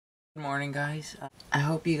Good morning, guys. I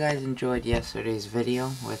hope you guys enjoyed yesterday's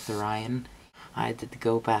video with Ryan. I had to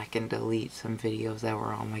go back and delete some videos that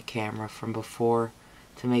were on my camera from before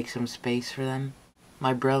to make some space for them.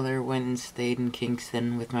 My brother went and stayed in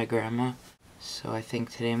Kingston with my grandma, so I think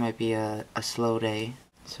today might be a slow day.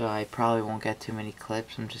 So I probably won't get too many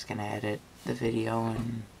clips. I'm just gonna edit the video,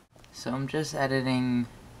 and so I'm just editing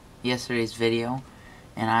yesterday's video,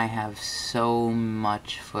 and I have so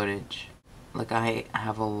much footage. Like, I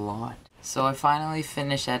have a lot. So I finally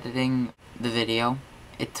finished editing the video.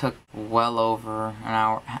 It took well over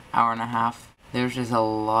an hour and a half. There's just a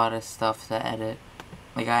lot of stuff to edit.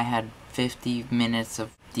 Like, I had 50 minutes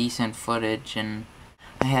of decent footage and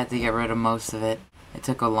I had to get rid of most of it. It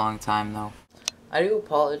took a long time though. I do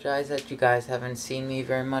apologize that you guys haven't seen me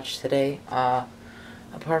very much today.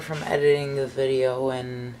 Apart from editing the video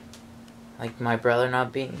and like my brother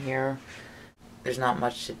not being here, there's not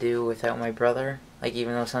much to do without my brother. Like,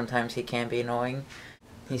 even though sometimes he can be annoying,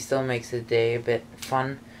 he still makes the day a bit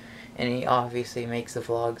fun, and he obviously makes the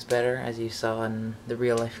vlogs better, as you saw in the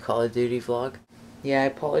real life Call of Duty vlog. Yeah, I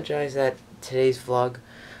apologize that today's vlog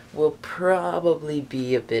will probably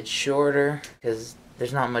be a bit shorter, because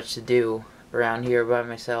there's not much to do around here by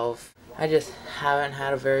myself. I just haven't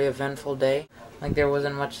had a very eventful day. Like, there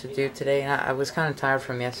wasn't much to do today, and I was kind of tired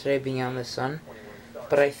from yesterday being out in the sun.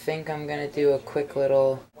 But I think I'm gonna do a quick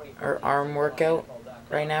little arm workout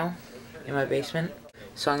right now in my basement.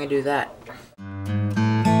 So I'm gonna do that.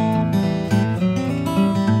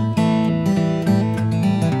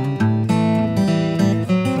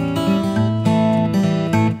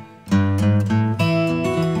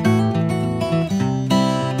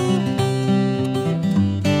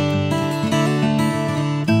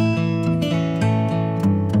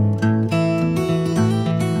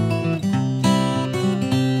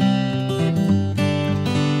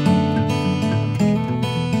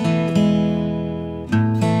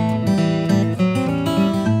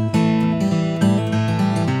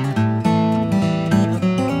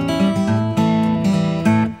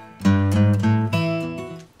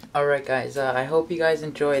 Alright guys, I hope you guys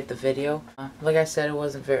enjoyed the video. Like I said, it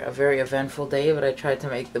wasn't a very eventful day, but I tried to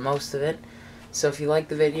make the most of it. So if you liked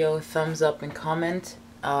the video, thumbs up and comment.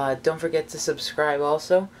 Don't forget to subscribe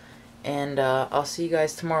also. And I'll see you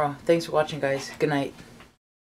guys tomorrow. Thanks for watching, guys. Good night.